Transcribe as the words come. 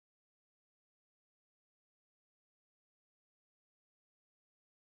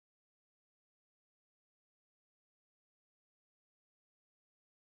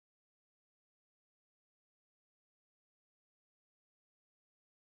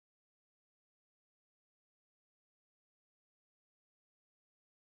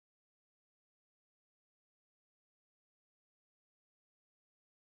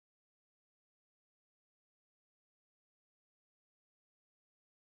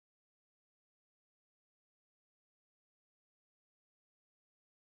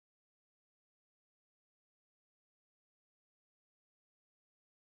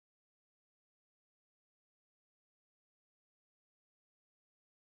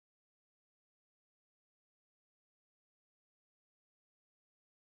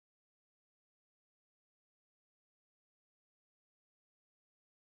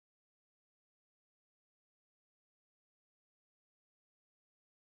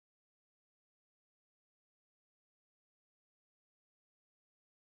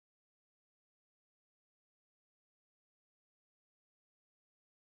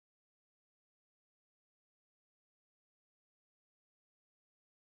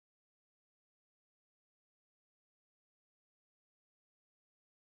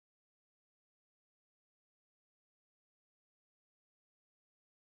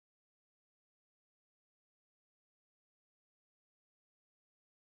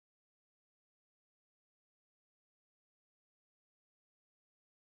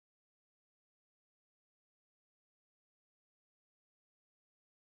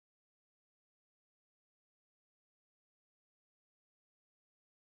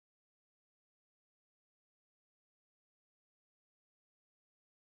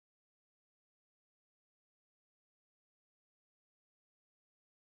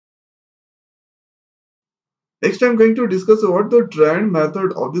Next, I'm going to discuss about the trend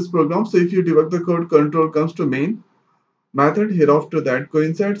method of this program. So if you debug the code, control comes to main method. Hereafter that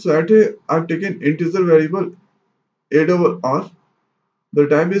coincides. So I've taken integer variable a double r. The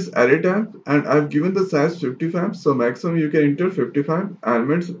type is array type, and I've given the size 55. So maximum you can enter 55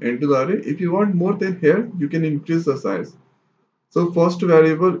 elements into the array. If you want more than here, you can increase the size. So first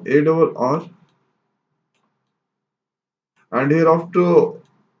variable a double r, and hereafter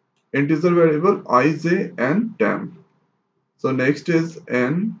integer variable I, j, and temp. So next is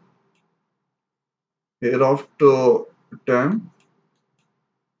n, hereafter temp,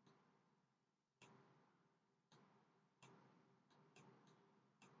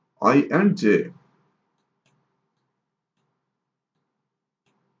 I, and j.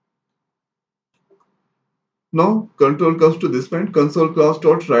 Now control comes to this point, console class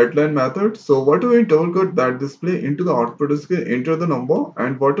dot writeLine method. So whatever in double quote that display into the output is going to enter the number,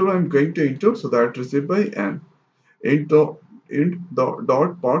 and whatever I'm going to enter, so that received by n. Into int the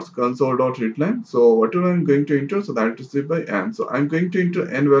dot parts console dot readline. So whatever I'm going to enter, so that received by n. So I'm going to enter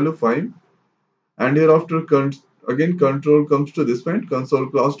n value 5, and hereafter again control comes to this point, console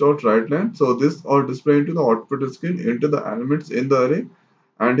class dot writeLine. So this all display into the output screen into the elements in the array,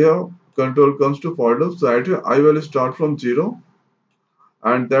 and here control comes to for loop. So at here I will start from 0,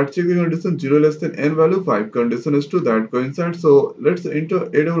 and that checking condition 0 less than n value 5 condition is to that coincide. So let's enter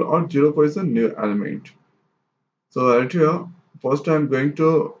a double or 0 position new element. So right here, first I'm going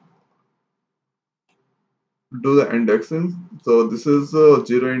to do the indexing. So this is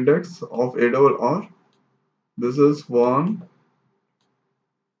 0 index of a double r. This is 1,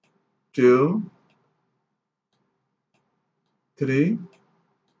 2, 3,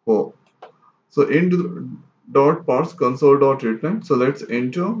 4. So into dot parse console dot return. So let's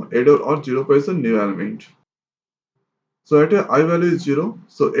enter a double or 0 position new element. So at a I value is 0.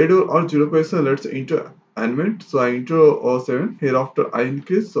 So a double or 0 position, let's enter element. So I enter 7. Hereafter I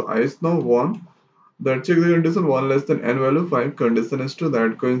increase. So I is now 1. That check the condition 1 less than n value 5 condition is to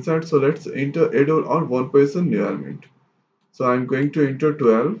that coincide. So let's enter a double or 1 position new element. So I'm going to enter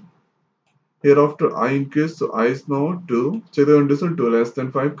 12. Hereafter I increase, so I is now 2. Check the condition 2 less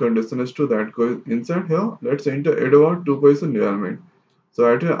than 5 condition is to that inside here. Let's enter a double 2 position new element.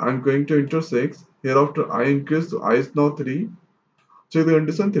 So at here I'm going to enter 6. Hereafter I increase, so I is now 3. Check the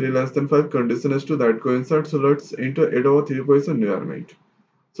condition 3 less than 5 condition is to that coincide. So let's enter a double 3 position new element.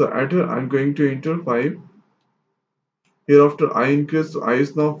 So at here I'm going to enter 5. Hereafter I increase, so I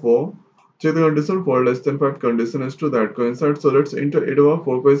is now 4. Check the condition 4 less than 5 condition is to that coincide. So let's enter 8 over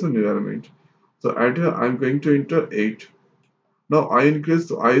 4 position new element. So at here I'm going to enter 8. Now I increase,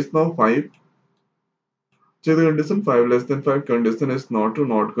 so I is now 5. Check the condition 5 less than 5 condition is not to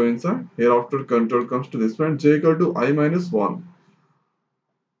not coincide. Hereafter control comes to this point, j equal to I minus 1.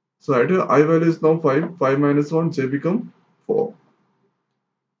 So at here I value is now 5. 5 minus 1, j become 4.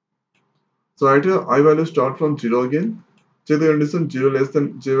 So at here I value start from 0 again. Check the condition 0 less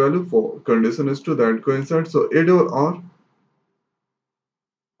than j value 4. Condition is to that coincide. So a over r,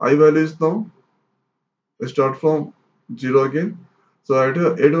 I value is now start from 0 again. So at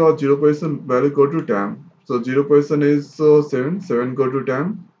here a over 0 position value go to tam. So 0 position is 7. 7 go to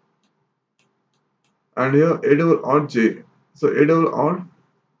tam. And here a double r j. So a double r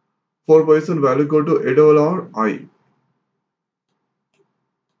 4 position value go to a double r I.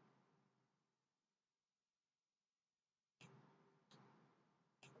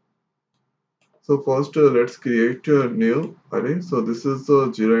 So first let's create a new array. So this is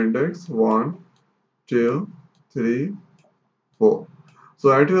the 0 index 1, 2, 3, 4.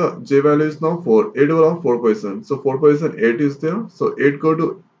 So at here j value is now 4. A double r 4 position. So 4 position 8 is there. So 8 go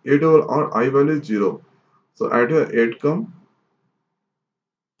to a double r I value is 0. So at here 8 come.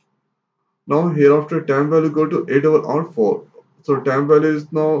 Now hereafter time value go to a double r 4. So time value is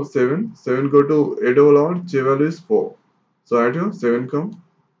now 7. 7 go to a double r, j value is 4. So at here 7 come,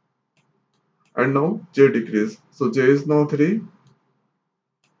 and now j decrease. So j is now 3,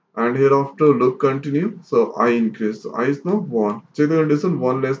 and hereafter loop continue. So I increase. So I is now 1. Check the condition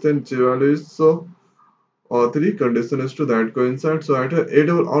 1 less than j value is 3 condition is to that coincide. So at a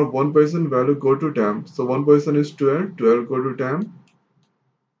double r 1 position value go to temp. So 1 position is 12. 12 go to temp,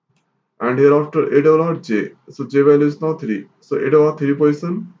 and hereafter a double r j. So j value is now 3. So a double r 3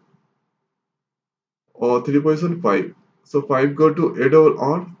 position or 3 position 5. So 5 go to a double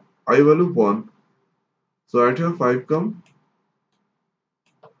r I value 1. So at here 5 come.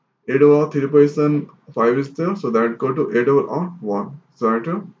 8 over 3 position 5 is there, so that go to 8 over r 1. So at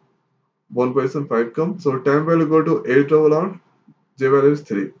 1 position 5 come. So temp value go to 8 over r, j value is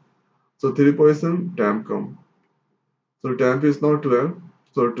 3. So 3 position temp come. So temp is now 12.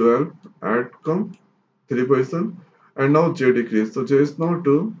 So 12 add come 3%, and now j decrease. So j is now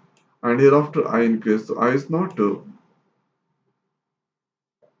 2, and hereafter I increase. So I is now 2.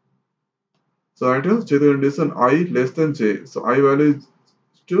 So at here, j the condition I less than j. So I value is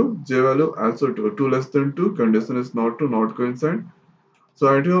 2, j value also 2. 2 less than 2, condition is not to not coincide.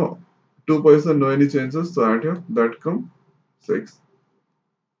 So at here, 2% no any changes. So at here, that come 6.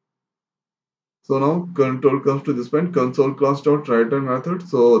 So now control comes to this point, console class dot writer method.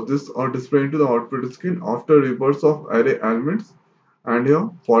 So this are displayed into the output screen after reverse of array elements, and here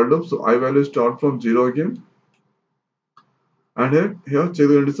for loop. So I value start from 0 again, and here check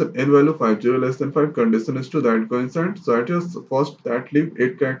the condition n value 5, 0 less than 5, condition is to that coincide. So at here first that leave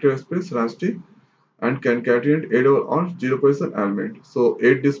 8 character space rasty and concatenate 8 over or 0% element. So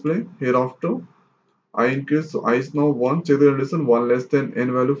 8 display hereafter I increase, so I is now 1, check the condition 1 less than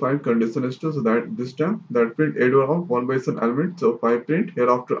n value 5, condition is 2, so that this time that print 8 of 1 by some element, so 5 print,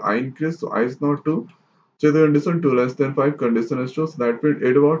 hereafter I increase, so I is now 2, check the condition 2 less than 5, condition is 2, so that print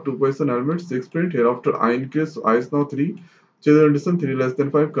 8 over 2 by some element, 6 print, hereafter I increase, so I is now 3, check the condition 3 less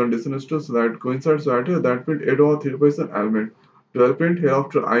than 5, condition is 2, so that coincides, so at here that print 8 over 3 by some element, 12 print,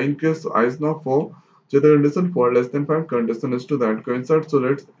 hereafter I increase, so I is now 4, so the condition 4 less than 5, condition is to that coincide. So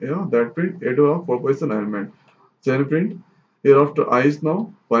let's that print 8 over 4% element. Chain print hereafter I is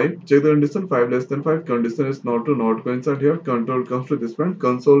now 5. Check the condition 5 less than 5, condition is not to not coincide here. Control comes to this point,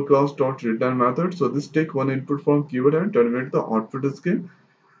 console class dot return method. So this take one input from keyword and terminate the output screen,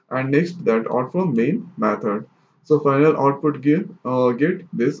 and next that out from main method. So final output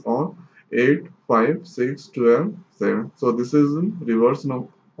get this on 8, 5, 6, 12, 7. So this is in reverse now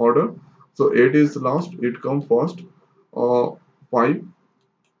order. So 8 is last, it come first. 5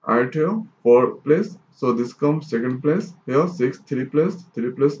 at here 4 place. So this comes second place. Here 6 3 place,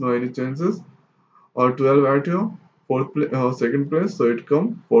 3 place no any changes. Or 12 at here second place. So it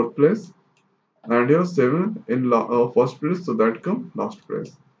come fourth place. And here 7 in first place. So that come last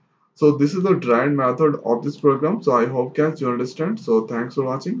place. So this is the drive method of this program. So I hope guys you understand. So thanks for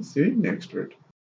watching. See you next week.